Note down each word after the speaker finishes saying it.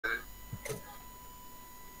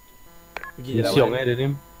Pergi je Siong lawan. dia ni.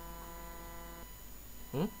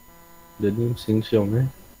 Dia ni siong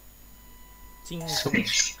Sing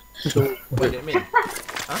what that mean?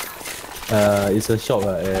 It's a shop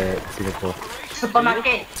at Singapore.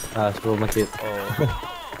 Supermarket. Supermarket. Oh.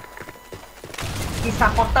 Di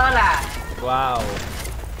supporter lah. Wow.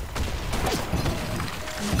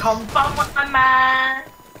 Confirm mah.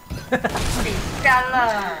 Sial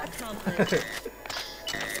lah.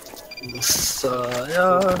 Saya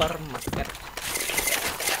Supermarket.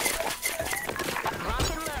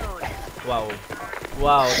 Wow.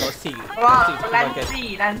 Wow, toxic. Wow, Toxic supermarket.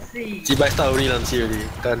 Lancy. Cibai star ni Lancy already.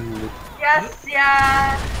 Kan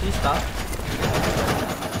Sial. This star?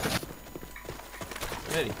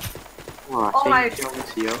 Really? Wah, Oh my- siang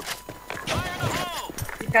siang.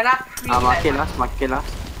 Kita nak free. Makin lah.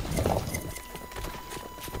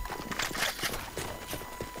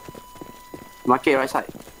 Market right side.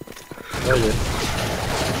 Oh ya.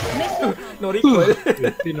 No recall.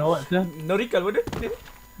 Pin awak sia. No recall pun dia.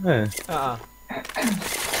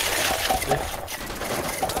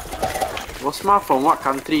 Rosmah from what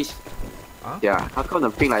countries? Huh? Yeah, how come the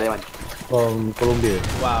ping like that one? From Colombia.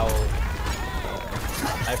 Wow.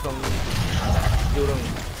 I from Jurong.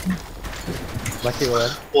 Market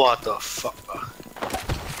one. what the fuck.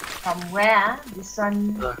 From where? This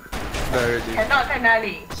one. Dah already. Cannot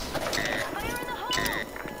kenali.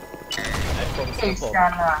 I from Singapore.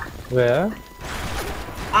 Sial lah. Where?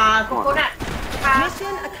 Coconut.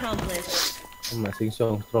 Mission accomplished. Sing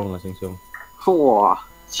Siong strong lah Sing Siong. Wah,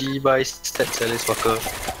 Cibai stats Alice Walker.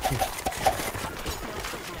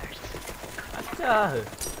 Acah.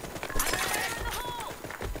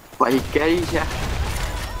 but he carry sia.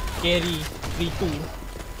 Carry 3-2.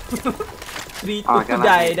 3-2 Ah, to kan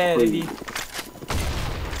die lah. already.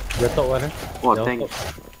 The top one Wah, The thanks. top.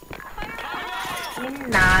 Ini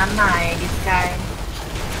nama this guy.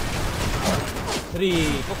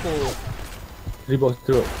 3 fokus. 3 box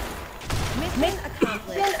drop. Mission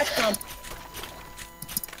accomplished.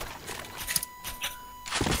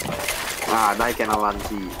 Die kena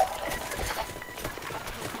Lancy.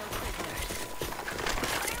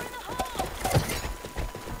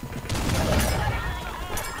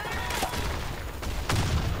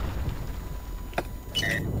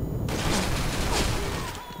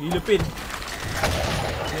 Gila pin.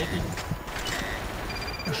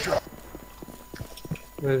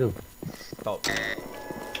 Where tu? Top.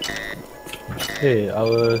 Hey,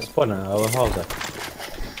 our spawn our house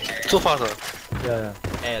So fast ah. Yeah.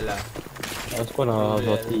 L lah. Our spawn our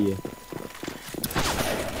house roti.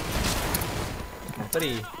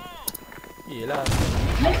 3. Yelah.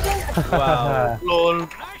 Wow. Lol.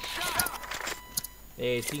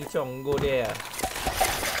 Sing Chong go there.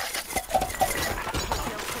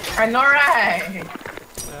 I know right.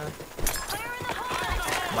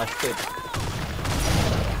 Bastard.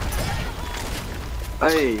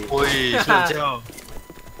 Hey, Oi, sudah jauh.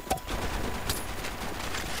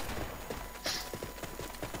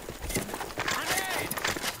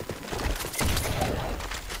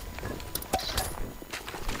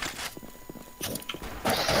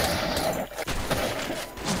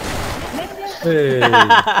 Hey.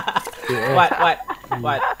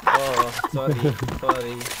 What? Oh,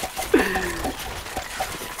 sorry.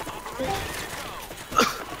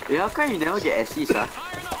 how come you never get assist ah?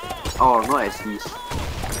 Oh, no assist.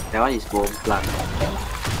 That one is bomb plant.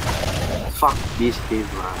 Fuck this game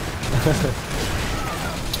man.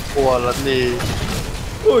 Walah ni.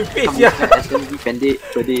 Oi, pace Kamu ya. SMG pendek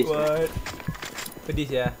pedis. What? Pedis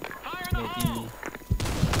ya. Nanti.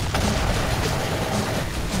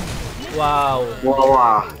 Wow.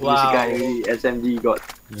 Wah, this Wow. guy really SMG got.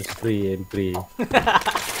 Just pray and pray.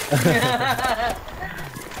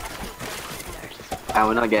 I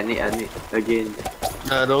will not get it again.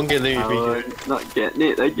 Nah, don't get I me. will not get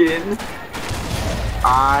it again.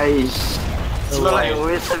 Aish. Smell like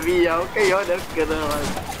wasabi ya. Okay, you're the kena man.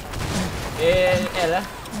 L lah.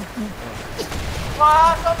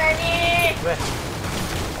 Wow, so many. Where?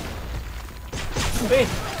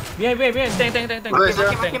 Behind. Tank. Where,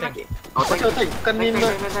 sir? Tank. Oh, thank Macam kan ni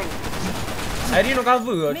nak. I didn't know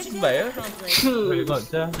cover. Mission Cibai ya. accomplished. Very good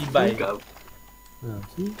sia. Cibai.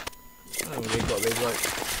 See? Very good.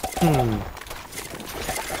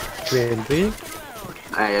 Pray and pray.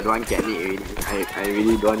 I don't get it really. I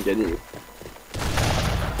really don't get it.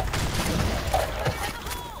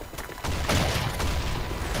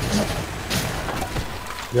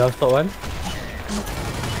 You have top one.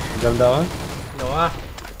 Jump down. No ah.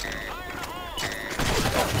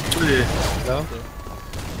 Boleh. Down.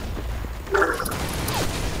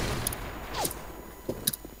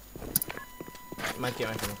 Market.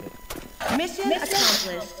 Mission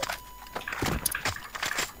accomplished.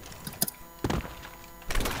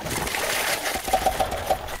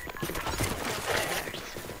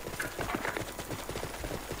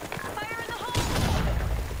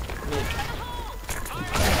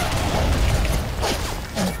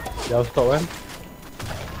 Dah stop kan?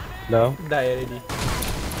 Dah. Die already.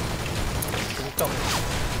 Tengok.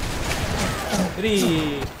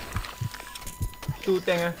 3 2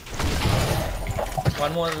 tank ah.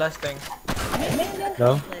 One more last tank. Mission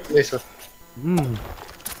Dah. accomplished. Yes, sir.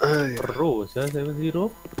 Ay. Pro saya 7-0.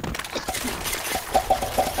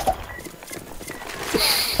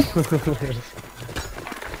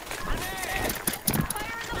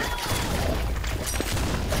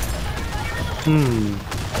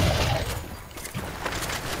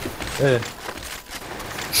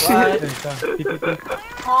 What? Kita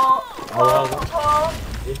Oh, Awal. oh.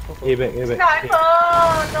 A back. Sniper,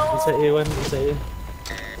 no. Inside A1, inside A.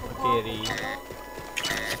 Okay, Ri.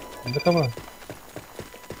 Betul apa?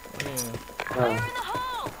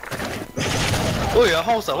 Oh ya,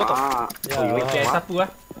 house ah, what the? Ah, Okay, sapu ah.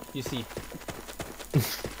 You see.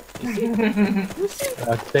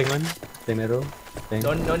 Tank one. Tank narrow. Tank.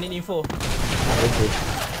 Don't need info. Okay.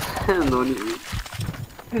 no need.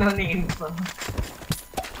 No need info.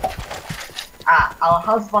 Our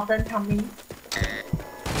house button coming.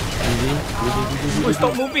 Oh,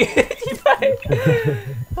 stop moving.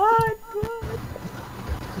 What?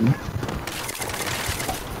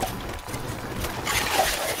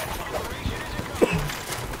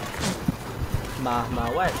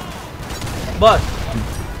 What? Boss.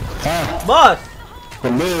 Boss.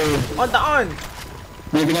 Benda. On tak on.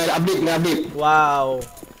 Dia kena update. Wow.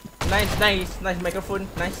 Nice microphone.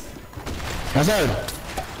 Nice. Asal?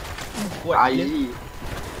 Kuat gila. AI.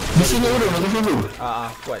 Di sini urut mikrofon tu.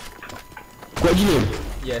 Kuat. Kuat gila.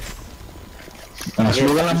 Yes.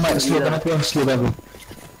 Slowkan lambat, slowkan aku.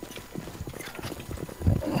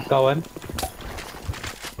 Kawan.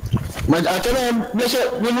 Macam mana Blackshot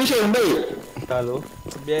Malaysia yang baik? Kalau.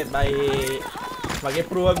 Biar baik. Sebagai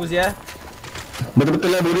pro aku ya. Betul-betul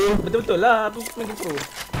lah dulu. Betul-betul lah aku sebagai pro.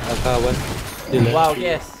 Kawan. Wow,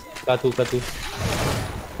 yes. Kartu.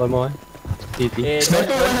 One more. TT.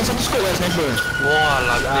 Sniper kan satu scope kan sniper. Wah,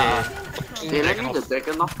 lagi. Let me the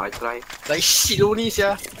dragon off. I try. Like shit only,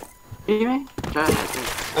 sia. Man. Try.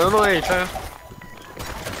 I don't know, try.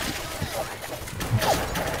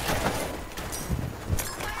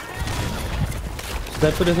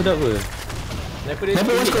 Sniper dah sedap ke? Sniper dia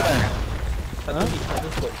Sniper one scope kan? satu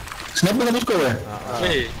scope. Sniper satu scope kan?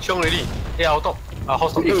 Xiong already. Out top.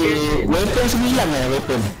 House top. Weapon 9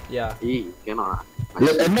 weapon. Ya. Cannot lah.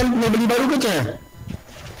 Emel kena beli baru ke macam mana?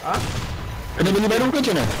 Kena beli baru ke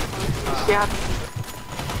macam mana? Siap.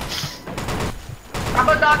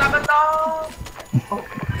 Double door.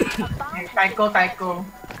 Taiko.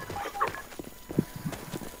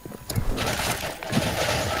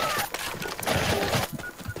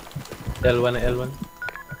 L1.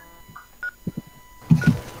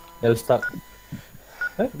 L start.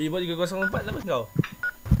 Billboard 304 lah kau.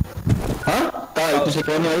 Ha? Tak, itu saya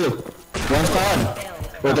kena je. One star kan?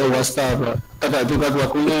 Oh tak, one star pula. Tak, itu aku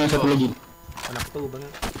punya satu lagi. Anak tu banget.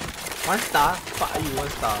 One star? Fuck you, one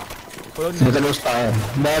star. Kalau ni. Saya tak ada star kan?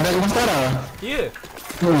 Dah ada one star lah. Ya.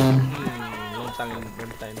 Long time.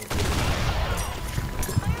 One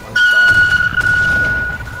star.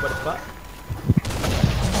 What the fuck?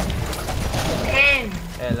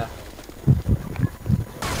 Lah.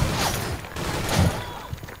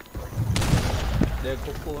 Dia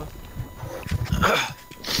koko lah.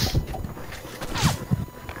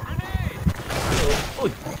 Oh,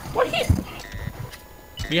 what hit?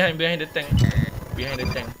 Behind the tank.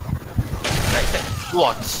 Right side.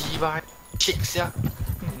 Wah, jibai. Chick sia.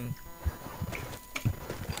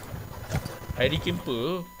 ID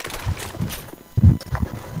camper.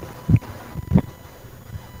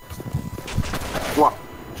 Wah.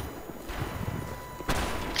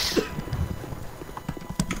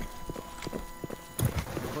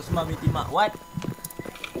 Rosmah Mitimak, what?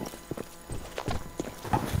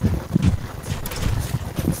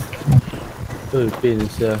 Pin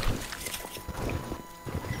sia.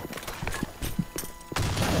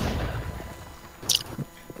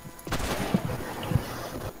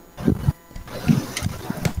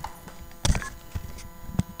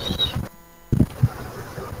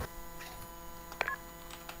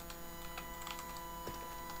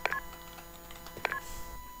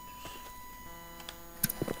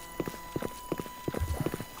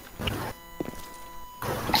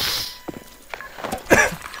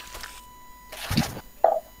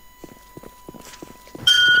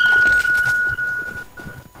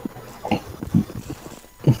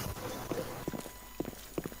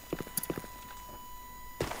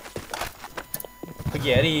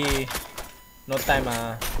 Pergi hari. No time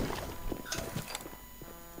ah.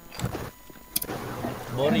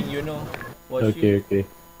 Boring, you know. Watch you. Okay.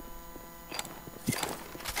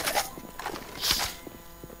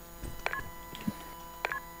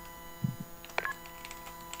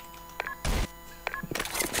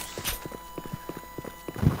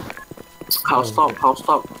 House top.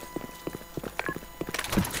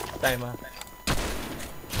 Time ah.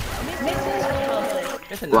 Mission accomplished.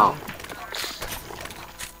 Kan Wow. senang.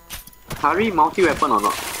 Harry multi weapon or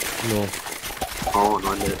not? No. Oh,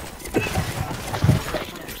 not that.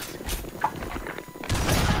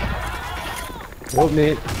 Rope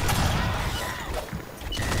net.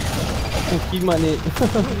 Kimak net.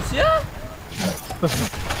 Siap.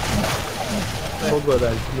 Forgot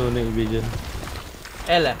that. No net vision.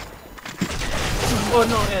 L lah. Oh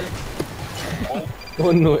no L.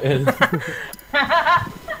 Oh no L.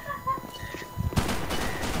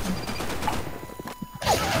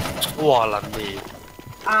 Walah ni.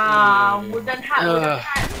 Wooden heart.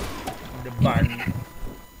 Depan.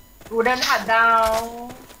 Wooden heart down.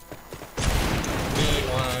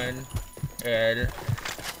 B1 L.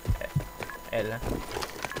 L lah.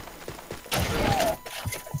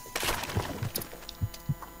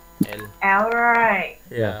 L. Alright.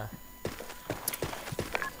 Yeah.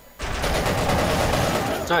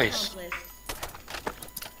 Nice.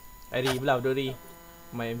 Ari belah Dori.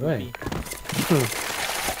 My MVP.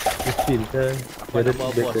 Kecil kan. Apa Ada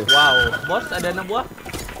nama tiga bos? ke? Wow, bos ada 6 buah?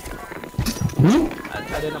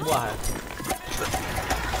 Ada 6 buah ah.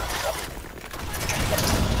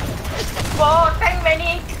 Whoa, tank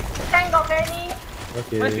many. Tank got many.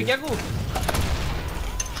 Okay. Mana fikir aku?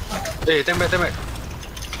 Tembak.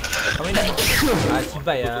 Kami nak.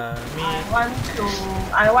 Cibai ah. Mi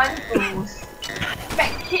I want to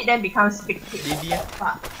spec hit then become speak hit. Didi ah.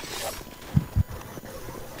 Fuck.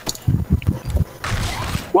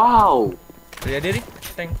 Wow. Dia ada ni.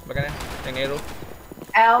 Tank belakang. Tank arrow.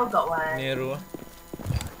 L got one. Ni arrow.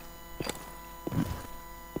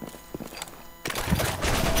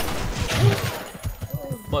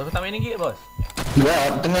 Bos, kau tak main lagi bos? Ya,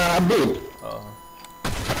 tengah update. Oh.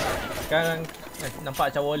 Sekarang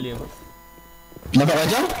nampak macam volume. Nampak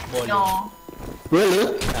macam? Volume. No.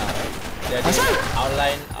 Really? Dia ada Asal?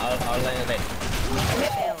 outline red.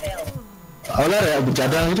 Awalnya ada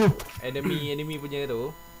bercadang itu. Enemy punya tu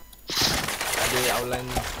ada outline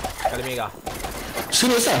colour merah.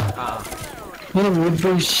 Serius ah? Ah. Mana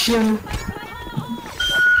version?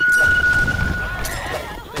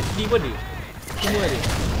 SD pun ada. Semua ada.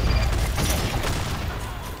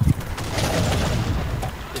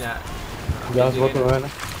 Dia nak Jangan sepotong kan.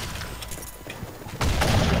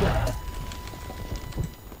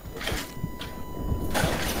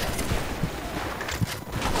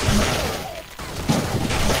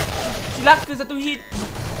 Celaka satu hit.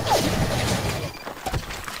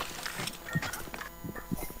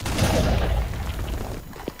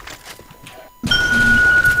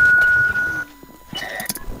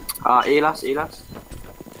 A last.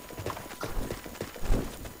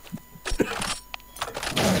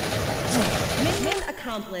 Mission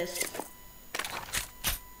accomplished.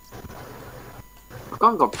 How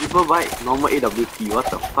come got people buy normal AWP? What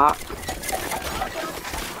the fuck?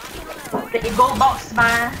 The ego box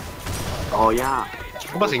mah. Oh yeah.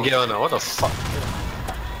 Kau masih gila mana? What the fuck?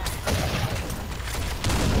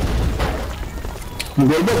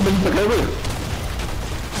 Goldberg bagi pakai apa?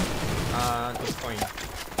 2 point.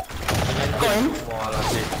 Coin? Walah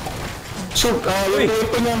ni. So,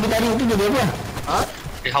 weapon yang ditarik itu jadi apa?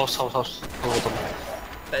 House. Tunggu.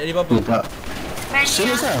 Tak jadi apa-apa. Tak. Many.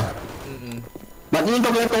 Serius ah? Hmm. Maknanya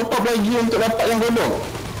kau kena top up lagi untuk dapat yang gondok?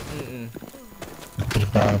 Hmm.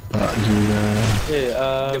 Tak gila.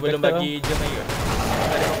 Dia belum bagi jam lagi ke?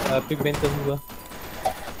 Pigmentum juga.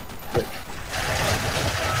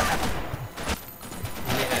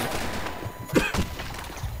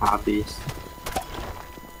 Habis.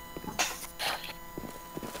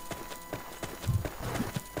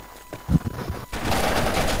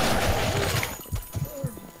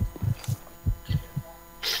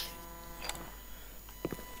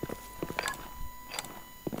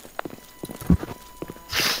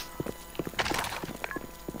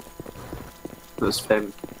 Terus spam.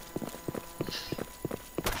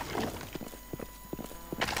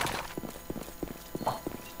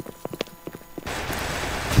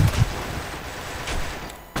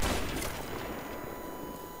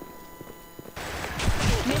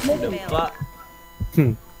 Mission failed. Nampak.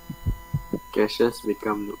 Caches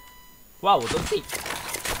become noob. Wow, toxic.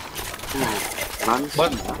 Nancy.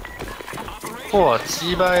 What? Wah,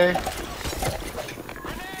 cibai.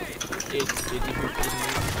 8,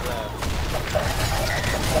 15 lah.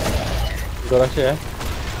 Kau rasa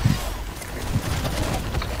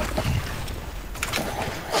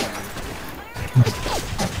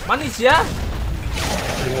Manis ya?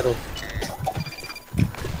 Dengar tu.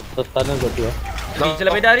 Tanah kau tu Ni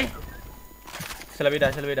celah beda ni. Celah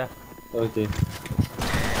beda. Okay.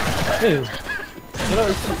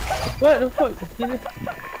 What the fuck?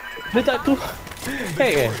 Dia tak tu.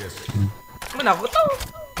 Hack eh? Mana aku tahu?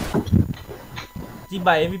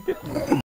 Cibai MVP.